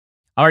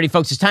Alrighty,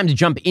 folks, it's time to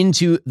jump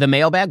into the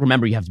mailbag.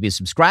 Remember, you have to be a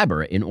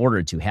subscriber in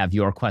order to have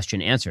your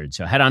question answered.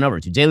 So head on over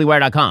to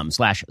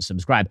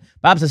dailywire.com/subscribe.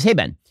 Bob says, hey,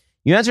 Ben,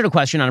 you answered a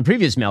question on a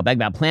previous mailbag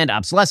about planned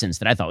obsolescence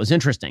that I thought was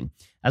interesting.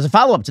 As a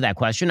follow-up to that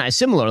question, I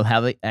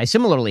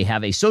similarly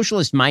have a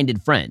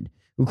socialist-minded friend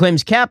who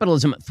claims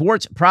capitalism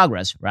thwarts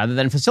progress rather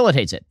than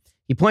facilitates it.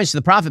 He points to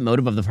the profit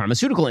motive of the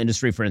pharmaceutical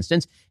industry, for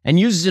instance, and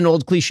uses an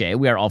old cliche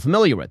we are all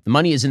familiar with. The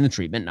money is in the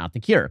treatment, not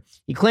the cure.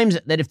 He claims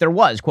that if there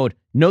was, quote,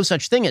 no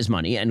such thing as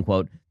money, end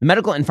quote, the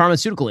medical and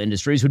pharmaceutical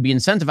industries would be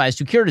incentivized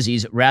to cure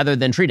disease rather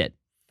than treat it.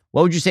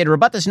 What would you say to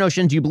rebut this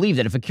notion? Do you believe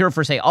that if a cure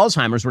for, say,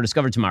 Alzheimer's were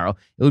discovered tomorrow,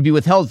 it would be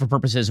withheld for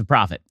purposes of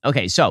profit?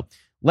 Okay, so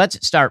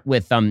let's start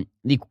with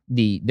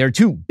there are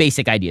two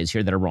basic ideas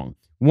here that are wrong.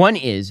 One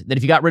is that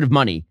if you got rid of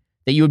money,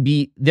 that you would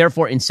be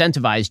therefore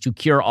incentivized to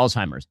cure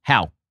Alzheimer's.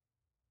 How?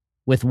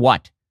 With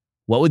what?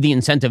 What would the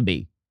incentive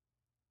be?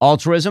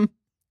 Altruism?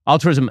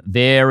 Altruism,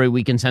 very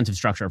weak incentive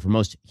structure for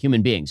most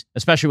human beings,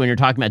 especially when you're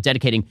talking about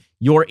dedicating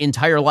your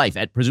entire life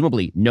at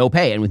presumably no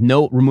pay and with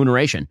no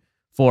remuneration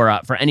for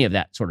any of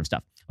that sort of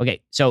stuff.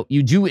 Okay, so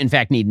you do, in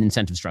fact, need an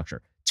incentive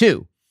structure.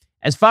 Two,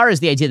 as far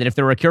as the idea that if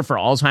there were a cure for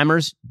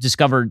Alzheimer's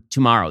discovered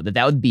tomorrow,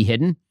 that would be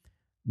hidden,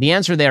 the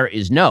answer there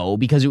is no,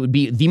 because it would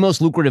be the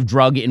most lucrative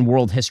drug in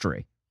world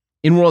history.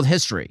 In world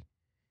history.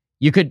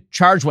 You could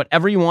charge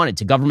whatever you wanted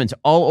to governments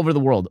all over the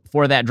world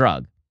for that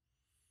drug.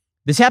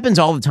 This happens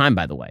all the time,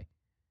 by the way.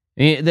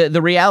 I mean,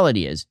 the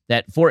reality is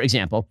that, for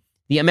example,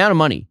 the amount of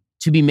money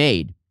to be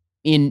made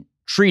in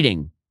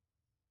treating,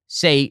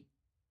 say,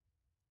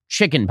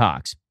 chicken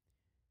pox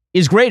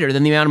is greater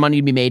than the amount of money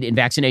to be made in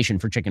vaccination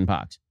for chicken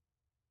pox.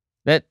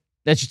 That's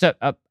just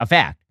a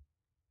fact,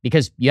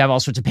 because you have all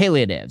sorts of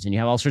palliatives and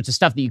you have all sorts of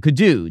stuff that you could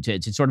do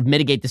to sort of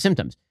mitigate the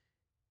symptoms.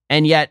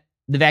 And yet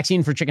the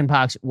vaccine for chicken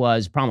pox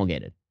was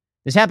promulgated.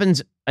 This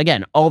happens,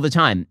 again, all the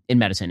time in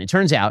medicine. It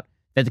turns out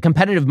that the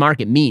competitive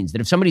market means that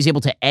if somebody's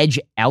able to edge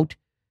out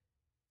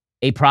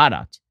a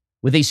product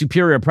with a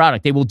superior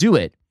product, they will do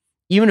it,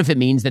 even if it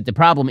means that the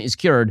problem is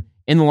cured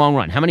in the long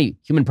run. How many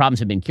human problems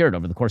have been cured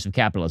over the course of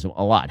capitalism?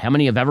 A lot. How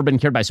many have ever been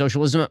cured by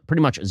socialism?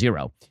 Pretty much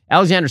zero.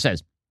 Alexander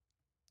says,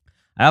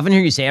 I often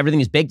hear you say everything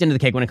is baked into the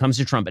cake when it comes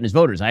to Trump and his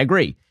voters. I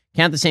agree.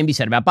 Can't the same be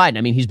said about Biden?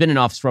 I mean, he's been in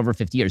office for over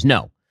 50 years.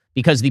 No,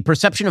 because the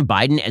perception of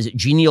Biden as a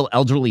genial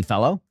elderly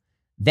fellow,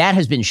 that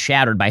has been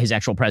shattered by his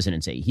actual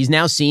presidency. He's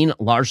now seen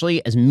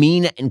largely as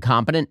mean,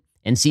 incompetent,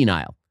 and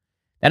senile.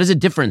 That is a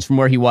difference from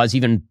where he was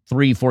even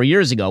 3-4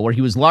 years ago, where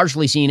he was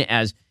largely seen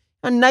as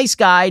a nice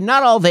guy,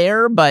 not all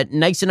there, but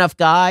nice enough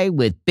guy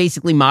with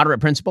basically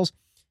moderate principles.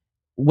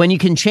 When you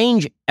can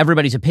change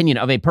everybody's opinion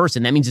of a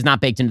person, that means it's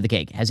not baked into the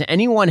cake. Has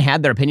anyone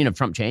had their opinion of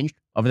Trump changed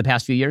over the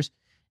past few years?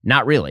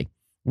 Not really.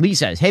 Lee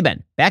says, hey,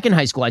 Ben, back in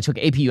high school, I took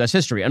AP US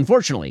history.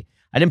 Unfortunately,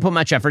 I didn't put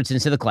much efforts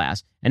into the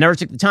class and never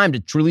took the time to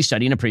truly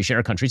study and appreciate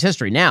our country's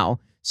history. Now,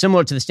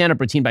 similar to the stand-up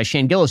routine by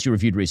Shane Gillis you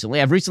reviewed recently,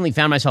 I've recently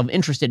found myself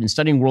interested in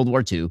studying World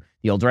War II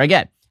the older I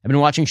get. I've been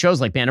watching shows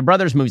like Band of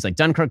Brothers, movies like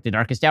Dunkirk, The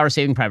Darkest Hour,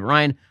 Saving Private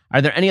Ryan.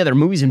 Are there any other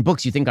movies and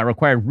books you think are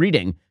required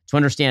reading to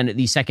understand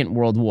the Second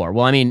World War?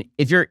 Well, I mean,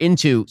 if you're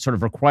into sort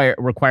of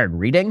required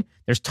reading,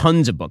 there's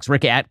tons of books.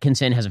 Rick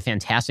Atkinson has a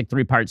fantastic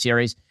 3-part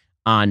series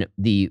on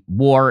the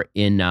war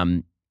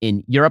in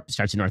Europe.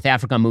 Starts in North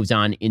Africa, moves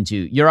on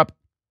into Europe.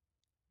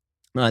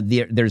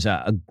 There's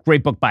a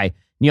great book by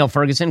Neil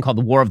Ferguson called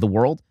The War of the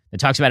World that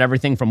talks about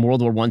everything from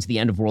World War I to the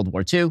end of World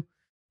War II.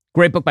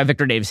 Great book by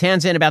Victor Davis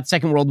Hanson about the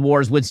Second World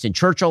Wars. Winston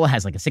Churchill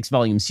has like a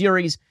 6-volume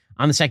series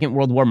on the Second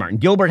World War. Martin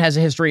Gilbert has a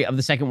history of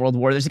the Second World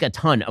War. There's like a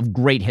ton of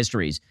great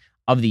histories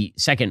of the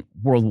Second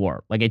World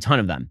War, like a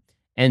ton of them.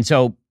 And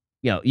so,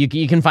 you know, you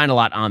can find a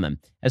lot on them.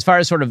 As far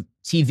as sort of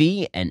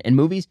TV and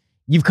movies,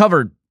 you've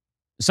covered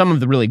some of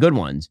the really good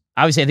ones.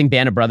 Obviously, I think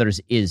Band of Brothers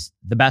is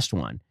the best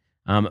one.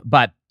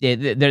 But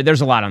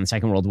there's a lot on the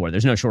Second World War.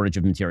 There's no shortage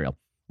of material.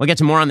 We'll get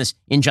to more on this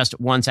in just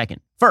 1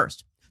 second.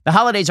 First, the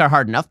holidays are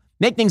hard enough.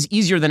 Make things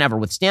easier than ever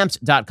with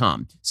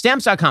Stamps.com.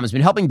 Stamps.com has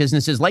been helping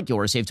businesses like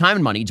yours save time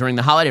and money during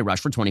the holiday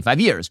rush for 25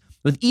 years,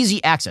 with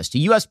easy access to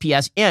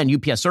USPS and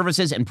UPS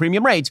services and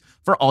premium rates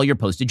for all your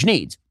postage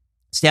needs.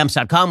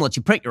 Stamps.com lets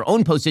you print your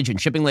own postage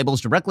and shipping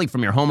labels directly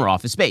from your home or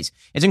office space.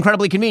 It's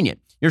incredibly convenient.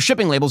 Your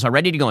shipping labels are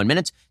ready to go in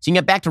minutes, so you can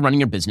get back to running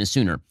your business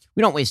sooner.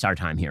 We don't waste our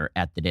time here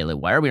at the Daily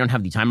Wire. We don't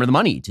have the time or the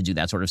money to do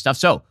that sort of stuff,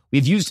 so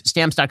we've used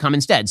Stamps.com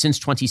instead since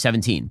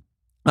 2017.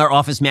 Our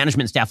office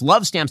management staff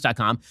loves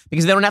Stamps.com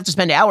because they don't have to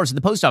spend hours at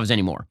the post office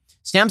anymore.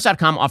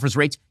 Stamps.com offers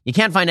rates you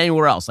can't find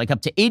anywhere else, like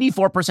up to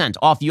 84%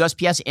 off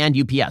USPS and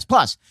UPS.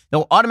 Plus,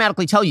 they'll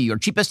automatically tell you your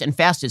cheapest and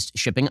fastest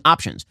shipping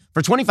options.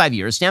 For 25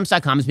 years,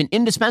 Stamps.com has been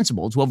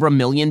indispensable to over 1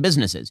 million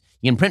businesses.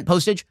 You can print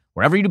postage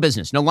wherever you do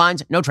business. No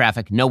lines, no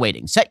traffic, no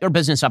waiting. Set your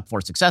business up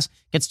for success.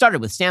 Get started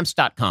with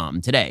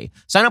Stamps.com today.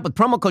 Sign up with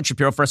promo code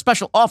Shapiro for a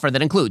special offer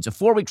that includes a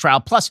 4-week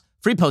trial plus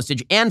free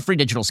postage and free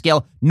digital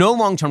scale. No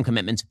long-term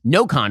commitments,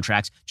 no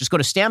contracts. Just go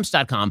to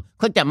Stamps.com,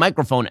 click that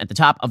microphone at the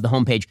top of the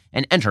homepage,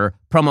 and enter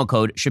promo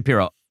code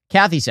Shapiro.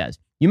 Kathy says,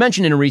 you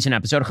mentioned in a recent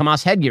episode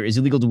Hamas headgear is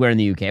illegal to wear in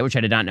the UK, which I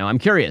did not know. I'm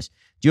curious.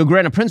 Do you agree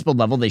on a principled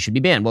level they should be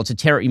banned? Well, it's a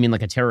terror. You mean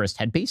like a terrorist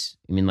headpiece?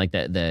 You mean like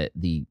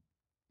the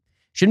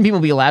shouldn't people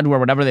be allowed to wear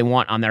whatever they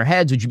want on their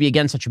heads? Would you be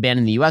against such a ban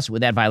in the U.S.?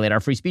 Would that violate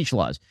our free speech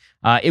laws?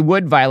 It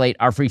would violate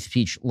our free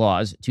speech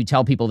laws to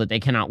tell people that they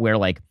cannot wear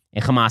like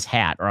a Hamas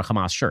hat or a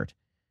Hamas shirt.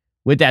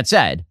 With that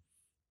said,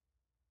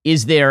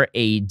 is there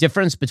a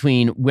difference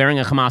between wearing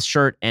a Hamas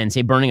shirt and,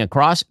 say, burning a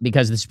cross?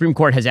 Because the Supreme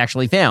Court has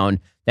actually found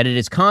that it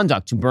is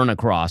conduct to burn a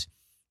cross.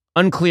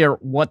 Unclear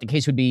what the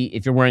case would be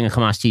if you're wearing a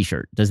Hamas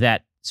t-shirt. Does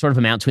that sort of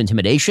amount to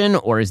intimidation,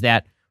 or is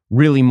that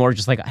really more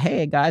just like,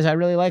 hey, guys, I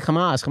really like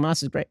Hamas.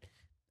 Hamas is great.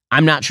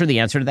 I'm not sure the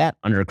answer to that.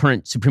 Under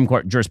current Supreme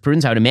Court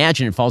jurisprudence, I would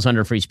imagine it falls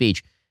under free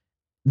speech.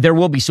 There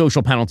will be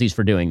social penalties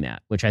for doing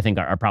that, which I think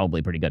are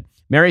probably pretty good.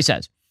 Mary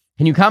says,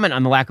 can you comment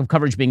on the lack of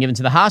coverage being given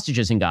to the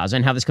hostages in Gaza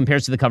and how this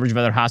compares to the coverage of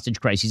other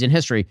hostage crises in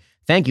history?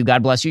 Thank you.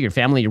 God bless you, your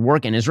family, your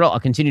work in Israel. I'll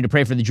continue to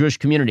pray for the Jewish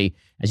community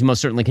as you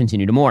most certainly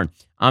continue to mourn.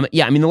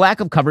 The lack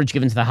of coverage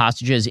given to the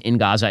hostages in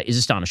Gaza is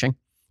astonishing.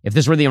 If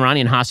this were the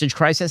Iranian hostage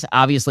crisis,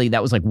 obviously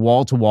that was like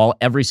wall to wall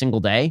every single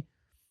day.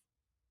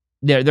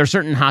 There are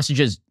certain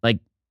hostages, like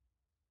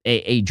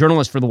a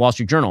journalist for the Wall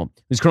Street Journal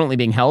who's currently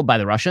being held by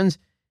the Russians.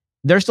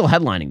 They're still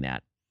headlining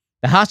that.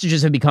 The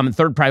hostages have become a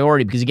third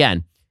priority because,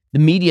 again, the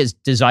media's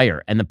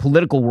desire and the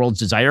political world's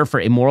desire for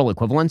a moral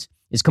equivalence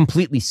is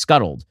completely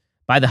scuttled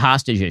by the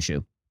hostage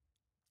issue.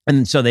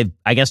 And so they've,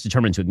 I guess,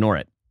 determined to ignore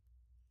it.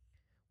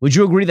 Would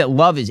you agree that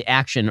love is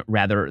action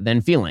rather than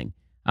feeling?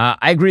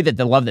 I agree that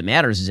the love that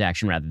matters is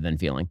action rather than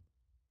feeling,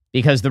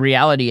 because the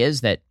reality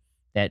is that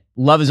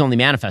love is only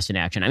manifest in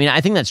action. I mean,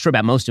 I think that's true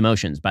about most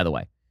emotions, by the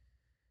way.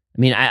 I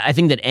mean, I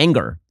think that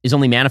anger is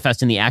only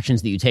manifest in the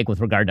actions that you take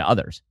with regard to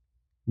others.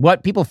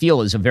 What people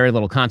feel is of very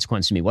little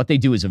consequence to me. What they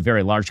do is of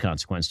very large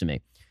consequence to me.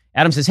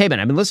 Adam says, hey,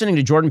 Ben, I've been listening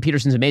to Jordan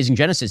Peterson's Amazing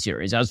Genesis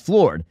series. I was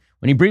floored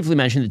when he briefly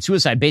mentioned that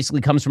suicide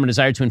basically comes from a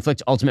desire to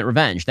inflict ultimate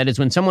revenge. That is,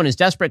 when someone is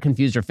desperate,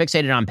 confused, or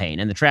fixated on pain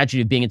and the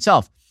tragedy of being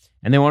itself,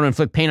 and they want to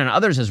inflict pain on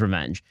others as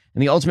revenge.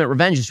 And the ultimate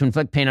revenge is to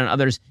inflict pain on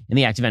others in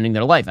the act of ending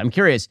their life. I'm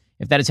curious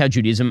if that is how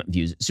Judaism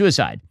views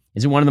suicide.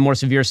 Is it one of the more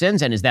severe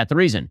sins, and is that the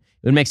reason?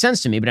 It would make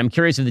sense to me, but I'm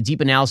curious of the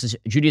deep analysis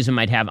Judaism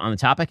might have on the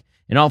topic,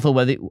 and also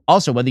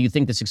whether you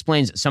think this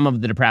explains some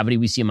of the depravity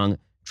we see among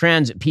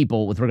trans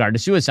people with regard to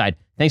suicide.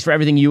 Thanks for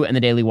everything you and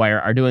the Daily Wire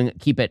are doing.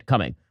 Keep it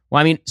coming.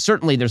 Well, I mean,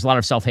 certainly there's a lot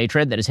of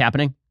self-hatred that is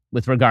happening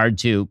with regard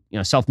to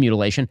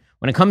self-mutilation.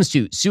 When it comes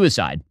to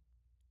suicide,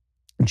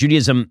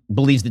 Judaism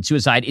believes that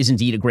suicide is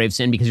indeed a grave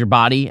sin because your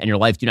body and your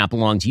life do not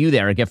belong to you.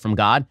 They are a gift from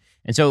God.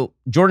 And so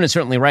Jordan is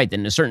certainly right that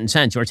in a certain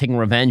sense, you are taking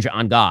revenge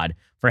on God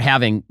for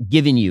having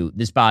given you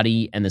this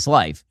body and this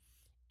life.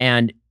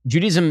 And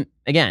Judaism,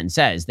 again,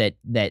 says that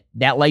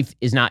life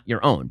is not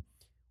your own,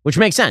 which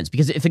makes sense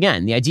because if,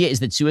 again, the idea is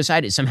that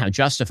suicide is somehow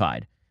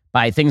justified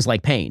by things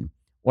like pain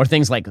or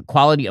things like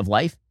quality of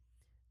life,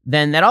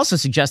 then that also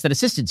suggests that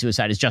assisted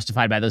suicide is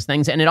justified by those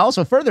things. And it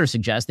also further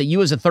suggests that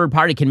you as a third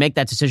party can make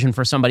that decision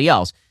for somebody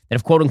else, that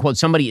if, quote unquote,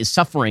 somebody is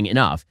suffering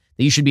enough,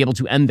 that you should be able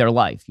to end their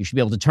life. You should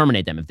be able to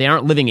terminate them. If they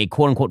aren't living a,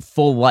 quote unquote,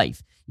 full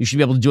life, you should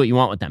be able to do what you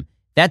want with them.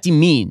 That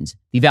demeans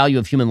the value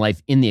of human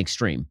life in the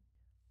extreme.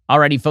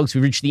 Alrighty, folks,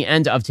 we've reached the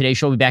end of today's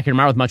show. We'll be back here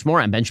tomorrow with much more.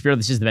 I'm Ben Shapiro.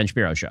 This is The Ben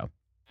Shapiro Show.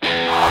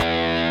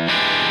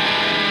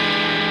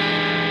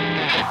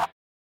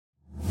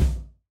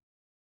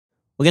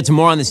 We'll get to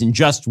more on this in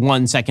just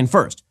 1 second.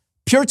 First,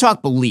 Pure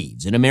Talk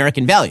believes in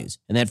American values,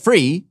 and that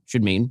free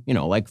should mean,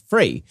 like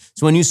free.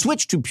 So when you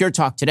switch to Pure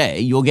Talk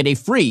today, you'll get a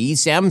free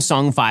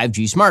Samsung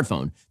 5G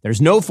smartphone. There's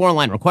no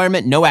foreign-line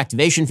requirement, no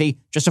activation fee,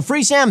 just a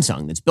free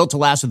Samsung that's built to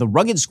last with a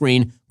rugged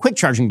screen, quick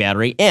charging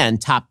battery,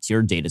 and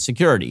top-tier data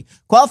security.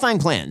 Qualifying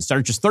plans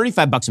start at just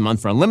 $35 a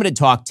month for unlimited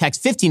talk,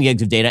 text, 15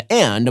 gigs of data,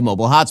 and a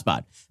mobile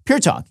hotspot. Pure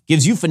Talk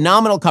gives you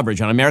phenomenal coverage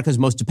on America's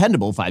most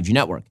dependable 5G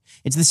network.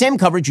 It's the same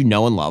coverage you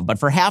know and love, but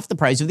for half the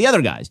price of the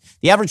other guys.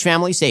 The average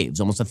family saves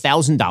almost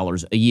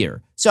 $1,000 a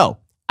year. So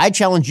I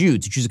challenge you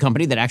to choose a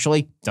company that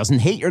actually doesn't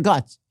hate your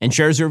guts and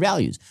shares your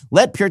values.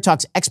 Let Pure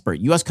Talk's expert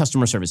U.S.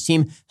 customer service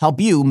team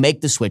help you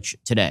make the switch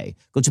today.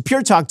 Go to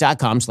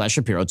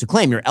puretalk.com/Shapiro to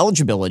claim your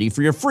eligibility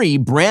for your free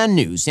brand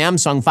new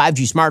Samsung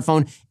 5G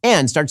smartphone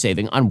and start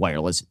saving on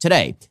wireless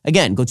today.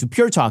 Again, go to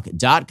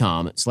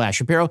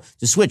puretalk.com/Shapiro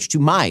to switch to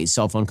my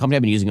cell phone company.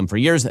 I've been using them for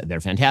years.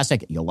 They're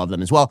fantastic. You'll love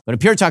them as well. Go to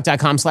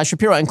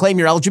puretalk.com/Shapiro and claim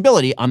your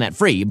eligibility on that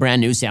free brand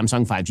new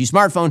Samsung 5G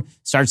smartphone.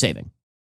 Start saving.